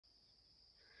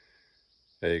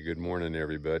Hey, good morning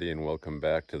everybody, and welcome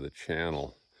back to the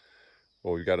channel.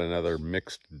 Well, we've got another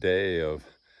mixed day of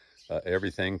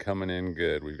everything coming in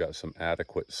good. We've got some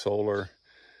adequate solar,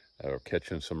 we're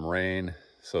catching some rain,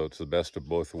 so it's the best of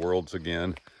both worlds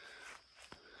again.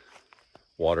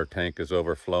 Water tank is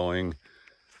overflowing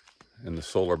and the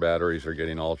solar batteries are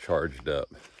getting all charged up.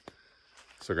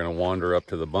 So we're going to wander up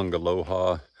to the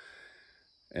bungalow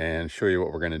and show you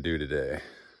what we're going to do today.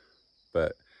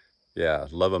 But yeah,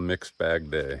 love a mixed bag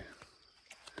day.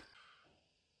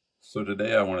 So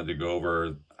today I wanted to go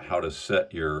over how to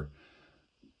set your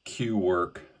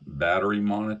QWORK battery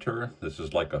monitor. This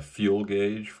is like a fuel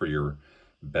gauge for your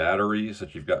batteries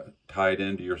that you've got tied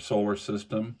into your solar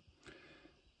system.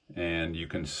 And you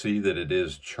can see that it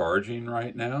is charging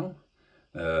right now,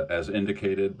 as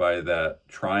indicated by that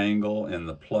triangle and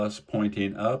the plus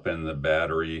pointing up and the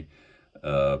battery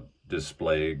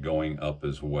display going up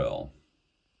as well.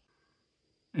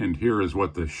 And here is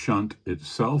what the shunt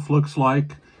itself looks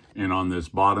like. And on this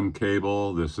bottom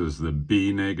cable, this is the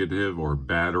B negative or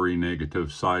battery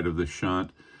negative side of the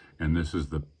shunt. And this is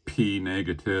the P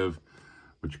negative,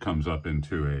 which comes up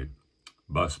into a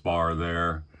bus bar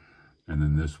there. And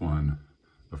then this one,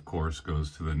 of course,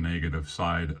 goes to the negative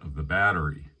side of the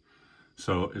battery.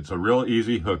 So it's a real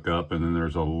easy hookup. And then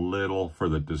there's a little for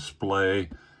the display.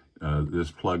 This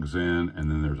plugs in,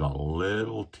 and then there's a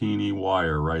little teeny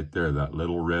wire right there, that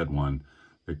little red one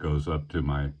that goes up to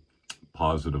my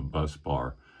positive bus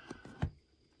bar.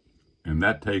 And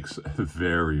that takes a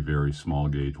very, very small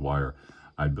gauge wire.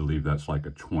 I believe that's like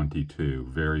a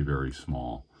 22, very, very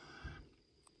small.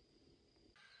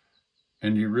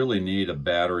 And you really need a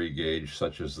battery gauge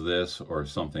such as this or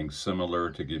something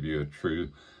similar to give you a true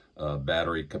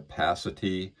battery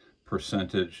capacity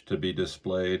percentage to be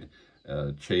displayed.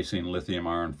 Chasing lithium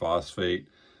iron phosphate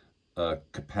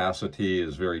capacity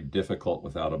is very difficult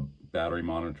without a battery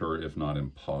monitor, if not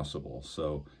impossible.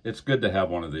 So it's good to have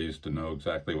one of these to know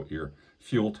exactly what your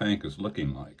fuel tank is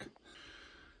looking like.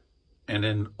 And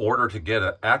in order to get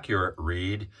an accurate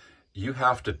read, you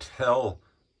have to tell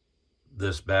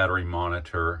this battery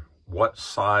monitor what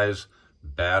size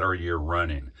battery you're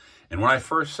running. And when I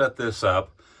first set this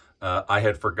up, I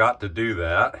had forgot to do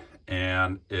that,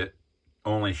 and it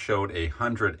only showed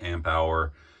 100 amp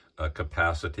hour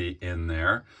capacity in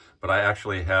there, but I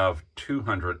actually have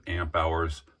 200 amp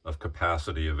hours of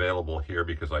capacity available here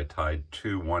because I tied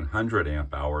two 100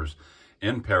 amp hours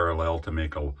in parallel to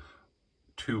make a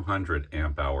 200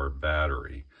 amp hour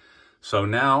battery. So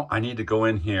now I need to go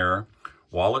in here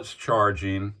while it's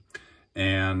charging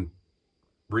and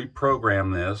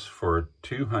reprogram this for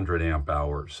 200 amp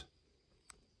hours.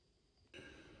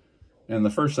 And the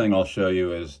first thing I'll show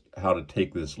you is how to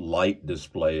take this light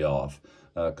display off.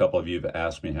 A couple of you have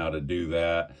asked me how to do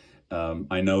that.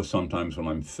 I know sometimes when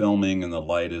I'm filming and the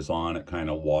light is on, it kind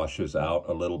of washes out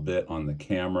a little bit on the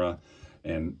camera.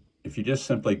 And if you just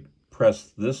simply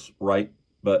press this right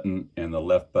button and the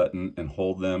left button and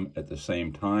hold them at the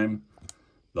same time,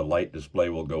 the light display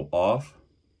will go off.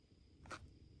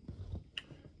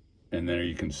 And there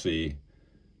you can see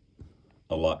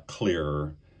a lot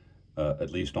clearer.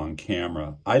 At least on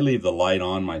camera. I leave the light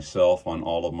on myself on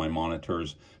all of my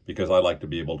monitors because I like to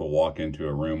be able to walk into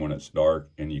a room when it's dark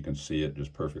and you can see it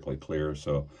just perfectly clear.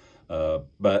 So,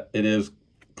 but it is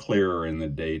clearer in the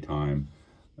daytime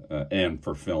and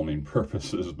for filming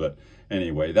purposes. But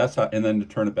anyway, that's how, and then to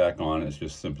turn it back on, it's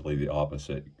just simply the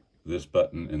opposite. This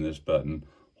button and this button,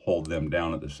 hold them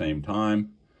down at the same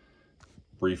time,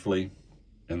 briefly,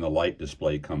 and the light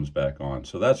display comes back on.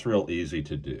 So that's real easy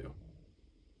to do.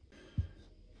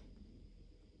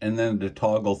 And then to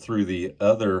toggle through the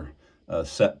other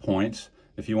set points,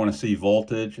 if you want to see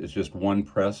voltage, it's just one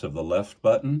press of the left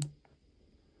button.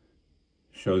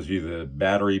 Shows you the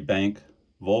battery bank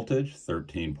voltage,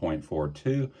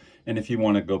 13.42. And if you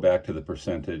want to go back to the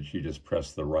percentage, you just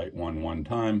press the right one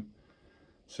time,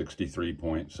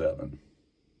 63.7.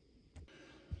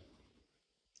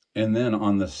 And then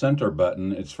on the center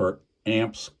button, it's for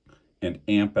amps and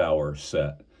amp hour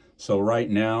set. So right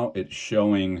now it's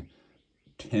showing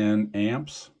 10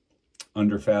 amps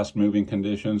under fast moving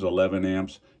conditions, 11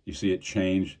 amps. You see it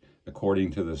change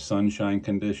according to the sunshine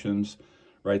conditions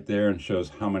right there, and shows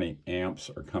how many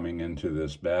amps are coming into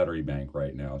this battery bank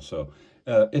right now. So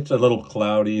it's a little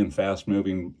cloudy and fast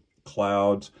moving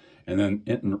clouds, and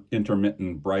then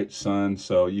intermittent bright sun.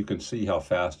 So you can see how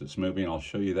fast it's moving. I'll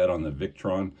show you that on the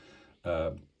Victron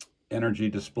energy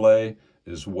display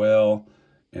as well.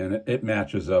 And it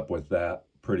matches up with that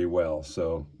pretty well.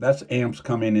 So that's amps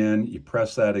coming in. You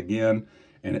press that again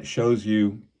and it shows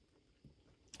you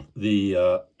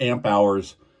the amp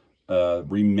hours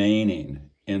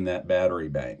remaining in that battery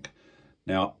bank.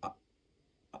 Now,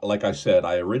 like I said,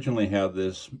 I originally had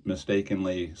this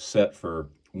mistakenly set for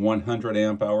 100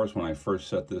 amp hours when I first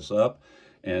set this up,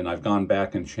 and I've gone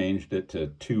back and changed it to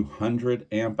 200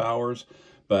 amp hours,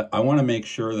 but I want to make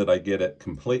sure that I get it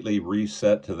completely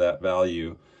reset to that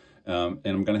value, and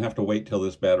I'm going to have to wait till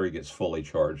this battery gets fully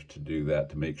charged to do that,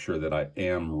 to make sure that I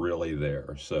am really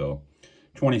there. So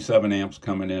 27 amps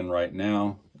coming in right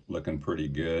now, looking pretty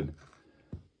good.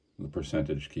 The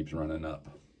percentage keeps running up.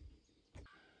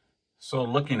 So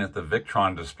looking at the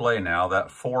Victron display now,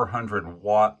 that 400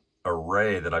 watt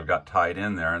array that I've got tied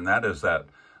in there, and that is that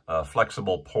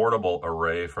flexible portable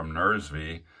array from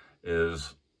NERSV,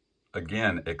 is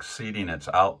again exceeding its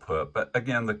output. But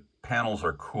again, the panels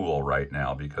are cool right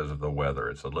now because of the weather.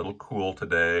 It's a little cool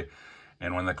today,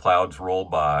 and when the clouds roll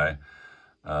by,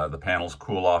 the panels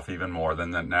cool off even more.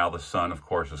 Then now the sun, of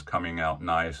course, is coming out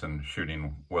nice and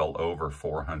shooting well over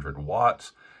 400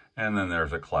 watts, and then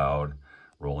there's a cloud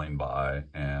rolling by,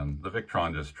 and the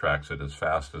Victron just tracks it as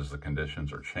fast as the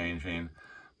conditions are changing.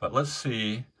 But let's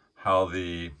see how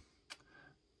the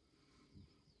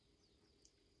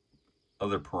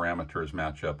other parameters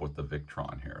match up with the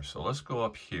Victron here. So let's go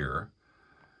up here,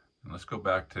 and let's go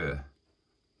to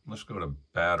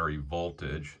battery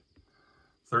voltage,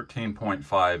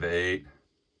 13.58,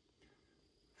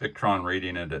 Victron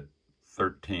reading it at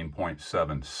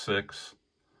 13.76.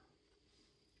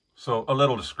 So a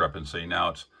little discrepancy. Now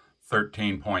it's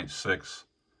 13.6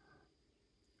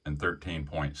 and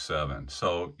 13.7.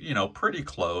 So, you know, pretty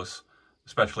close,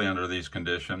 especially under these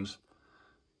conditions.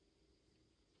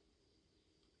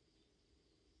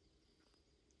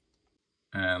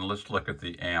 And let's look at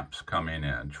the amps coming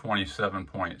in.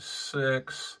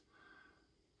 27.6.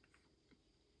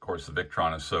 Of course, the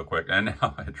Victron is so quick. And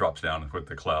now it drops down with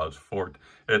the clouds.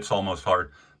 It's almost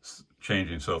hard.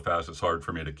 Changing so fast, it's hard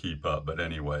for me to keep up. But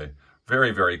anyway, very,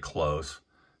 very close.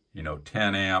 You know,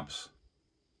 10 amps,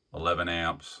 11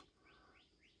 amps.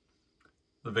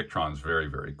 The Victron's very,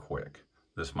 very quick.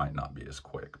 This might not be as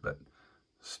quick, but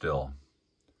still,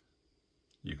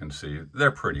 you can see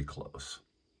they're pretty close.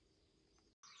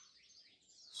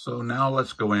 So now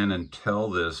let's go in and tell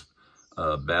this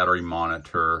battery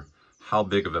monitor how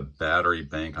big of a battery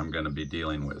bank I'm going to be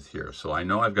dealing with here. So I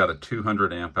know I've got a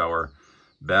 200 amp hour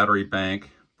battery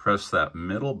bank. Press that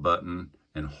middle button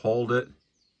and hold it,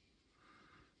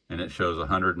 and it shows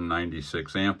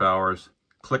 196 amp hours.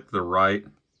 Click the right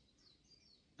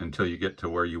until you get to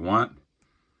where you want,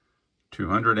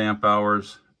 200 amp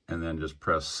hours, and then just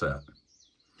press set.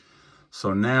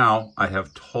 So now I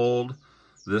have told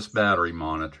this battery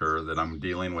monitor that I'm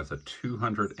dealing with a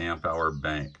 200 amp hour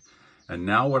bank. And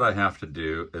now what I have to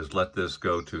do is let this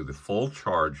go to the full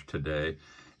charge today,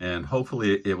 and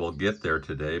hopefully it will get there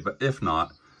today. But if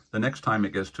not, the next time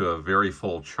it gets to a very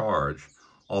full charge,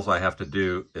 all I have to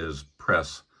do is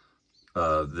press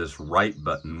this right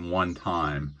button one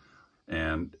time,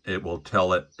 and it will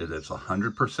tell it that it's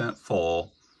 100%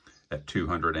 full at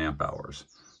 200 amp hours.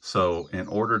 So in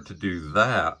order to do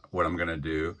that, what I'm going to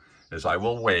do is I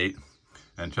will wait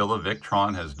until the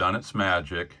Victron has done its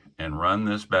magic and run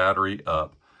this battery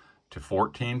up to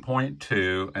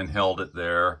 14.2 and held it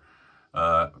there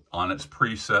on its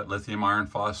preset lithium iron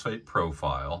phosphate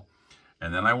profile.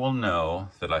 And then I will know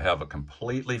that I have a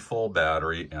completely full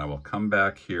battery, and I will come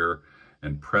back here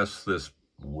and press this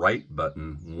right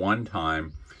button one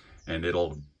time, and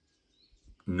it'll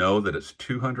know that it's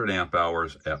 200 amp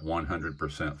hours at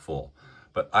 100% full.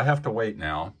 But I have to wait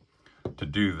now to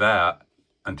do that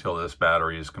until this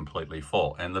battery is completely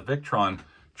full. And the Victron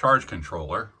charge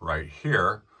controller right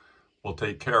here will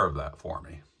take care of that for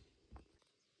me.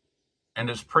 And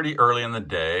it's pretty early in the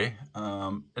day.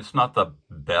 It's not the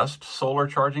best solar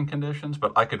charging conditions,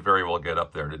 but I could very well get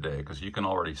up there today, because you can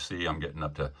already see I'm getting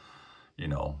up to,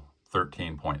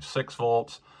 13.6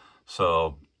 volts.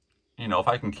 So, if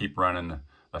I can keep running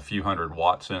a few hundred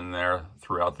watts in there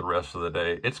throughout the rest of the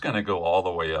day, it's going to go all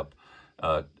the way up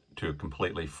to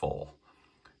completely full.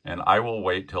 And I will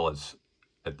wait till it's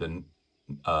at the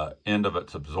end of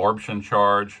its absorption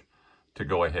charge to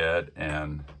go ahead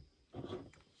and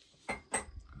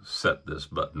set this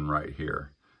button right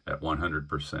here at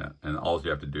 100%. And all you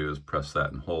have to do is press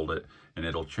that and hold it, and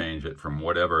it'll change it from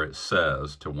whatever it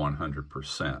says to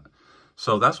 100%.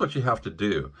 So that's what you have to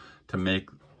do to make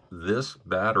this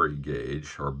battery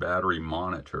gauge or battery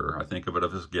monitor. I think of it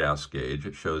as gas gauge.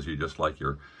 It shows you, just like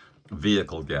your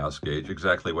vehicle gas gauge,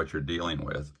 exactly what you're dealing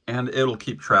with. And it'll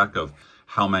keep track of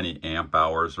how many amp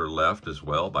hours are left as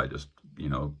well by just,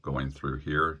 going through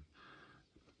here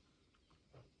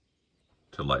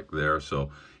to like there.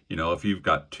 So, if you've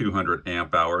got 200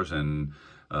 amp hours and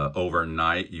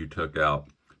overnight you took out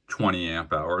 20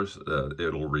 amp hours,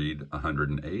 it'll read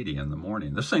 180 in the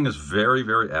morning. This thing is very,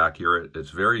 very accurate. It's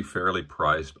very fairly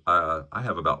priced. I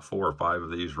have about 4 or 5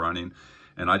 of these running,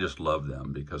 and I just love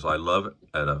them because I love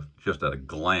it just at a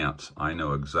glance. I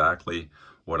know exactly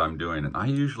what I'm doing, and I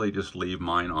usually just leave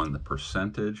mine on the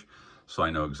percentage, so I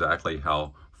know exactly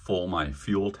how full my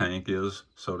fuel tank is,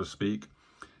 so to speak,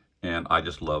 and I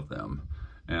just love them.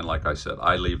 And like I said,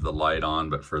 I leave the light on,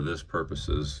 but for this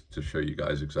purposes, to show you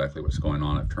guys exactly what's going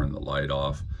on, I've turned the light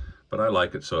off. But I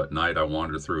like it so at night I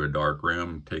wander through a dark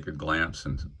room, take a glance,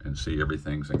 and see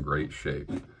everything's in great shape.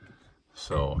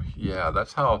 So yeah,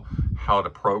 that's how to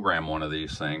program one of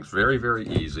these things. Very, very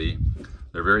easy.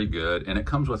 They're very good. And it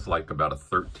comes with like about a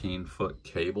 13-foot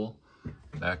cable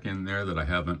back in there that I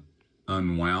haven't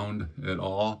unwound at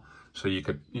all. So you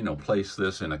could, you know, place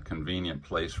this in a convenient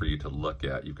place for you to look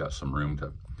at. You've got some room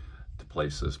to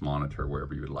place this monitor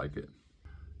wherever you would like it.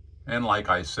 And like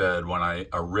I said, when I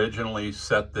originally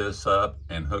set this up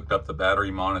and hooked up the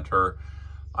battery monitor,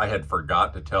 I had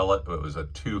forgot to tell it was a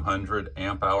 200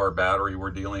 amp hour battery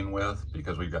we're dealing with,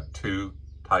 because we've got 2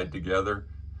 tied together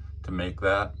to make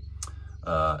that.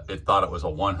 It thought it was a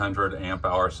 100 amp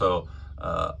hour, so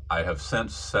I have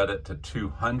since set it to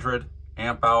 200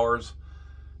 amp hours.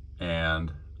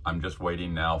 And I'm just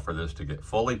waiting now for this to get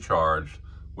fully charged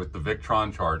with the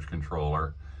Victron charge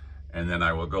controller. And then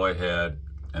I will go ahead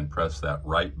and press that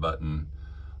right button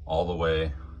all the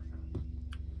way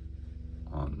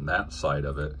on that side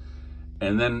of it.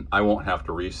 And then I won't have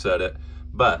to reset it.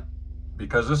 But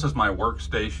because this is my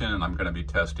workstation and I'm going to be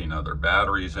testing other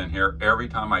batteries in here, every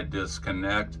time I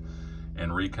disconnect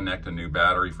and reconnect a new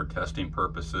battery for testing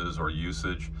purposes or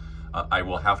usage, I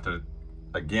will have to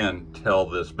again tell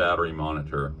this battery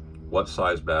monitor what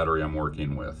size battery I'm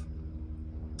working with,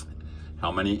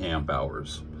 how many amp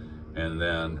hours, and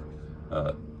then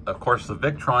of course the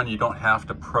Victron, you don't have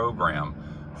to program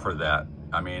for that.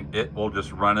 I mean, it will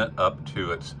just run it up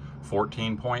to its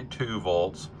 14.2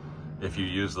 volts if you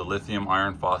use the lithium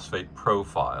iron phosphate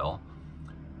profile,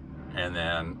 and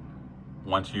then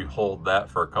once you hold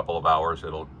that for a couple of hours,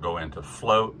 it'll go into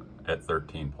float at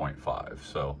 13.5.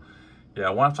 So yeah,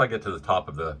 once I get to the top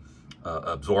of the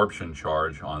absorption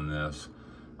charge on this,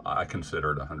 I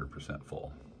consider it 100%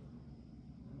 full.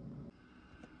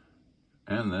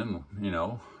 And then, you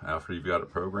know, after you've got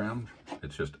it programmed,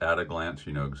 it's just at a glance,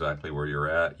 you know exactly where you're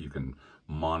at. You can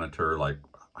monitor like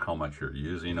how much you're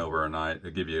using overnight.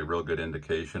 It'll give you a real good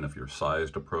indication if you're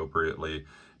sized appropriately,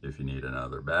 if you need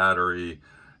another battery,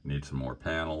 need some more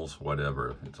panels,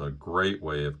 whatever. It's a great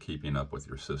way of keeping up with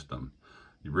your system.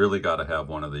 You really got to have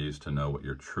one of these to know what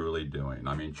you're truly doing.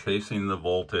 I mean, chasing the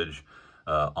voltage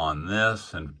on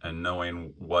this and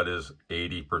knowing what is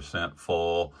 80%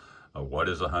 full, what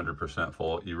is 100%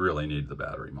 full, you really need the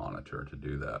battery monitor to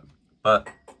do that. But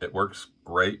it works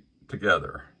great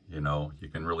together. You know, you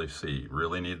can really see,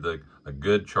 really need a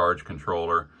good charge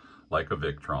controller like a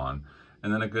Victron,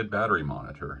 and then a good battery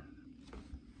monitor.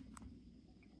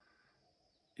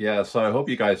 Yeah, so I hope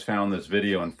you guys found this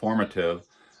video informative.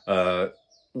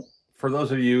 For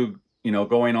those of you, you know,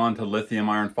 going on to lithium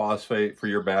iron phosphate for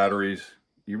your batteries,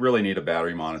 you really need a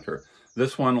battery monitor.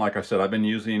 This one, like I said, I've been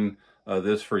using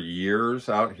this for years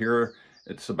out here.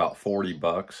 It's about 40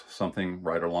 bucks, something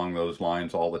right along those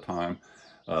lines all the time.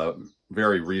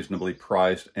 Very reasonably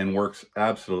priced and works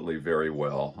absolutely very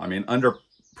well. I mean, under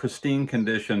pristine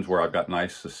conditions where I've got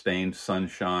nice sustained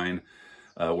sunshine,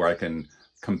 where I can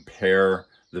compare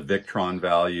the Victron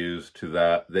values to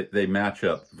that, they match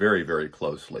up very, very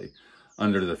closely.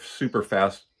 Under the super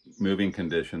fast moving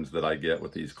conditions that I get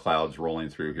with these clouds rolling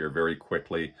through here very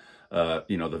quickly,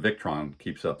 you know, the Victron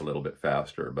keeps up a little bit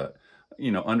faster, but,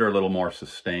 you know, under a little more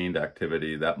sustained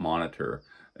activity, that monitor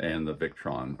and the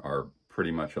Victron are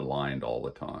pretty much aligned all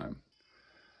the time.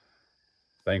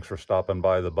 Thanks for stopping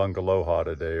by the Bungaloha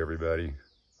today, everybody.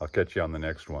 I'll catch you on the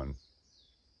next one.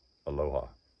 Aloha.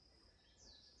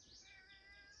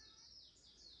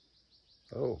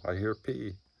 Oh, I hear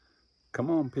P.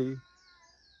 Come on, P.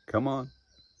 Come on.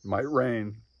 Might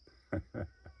rain.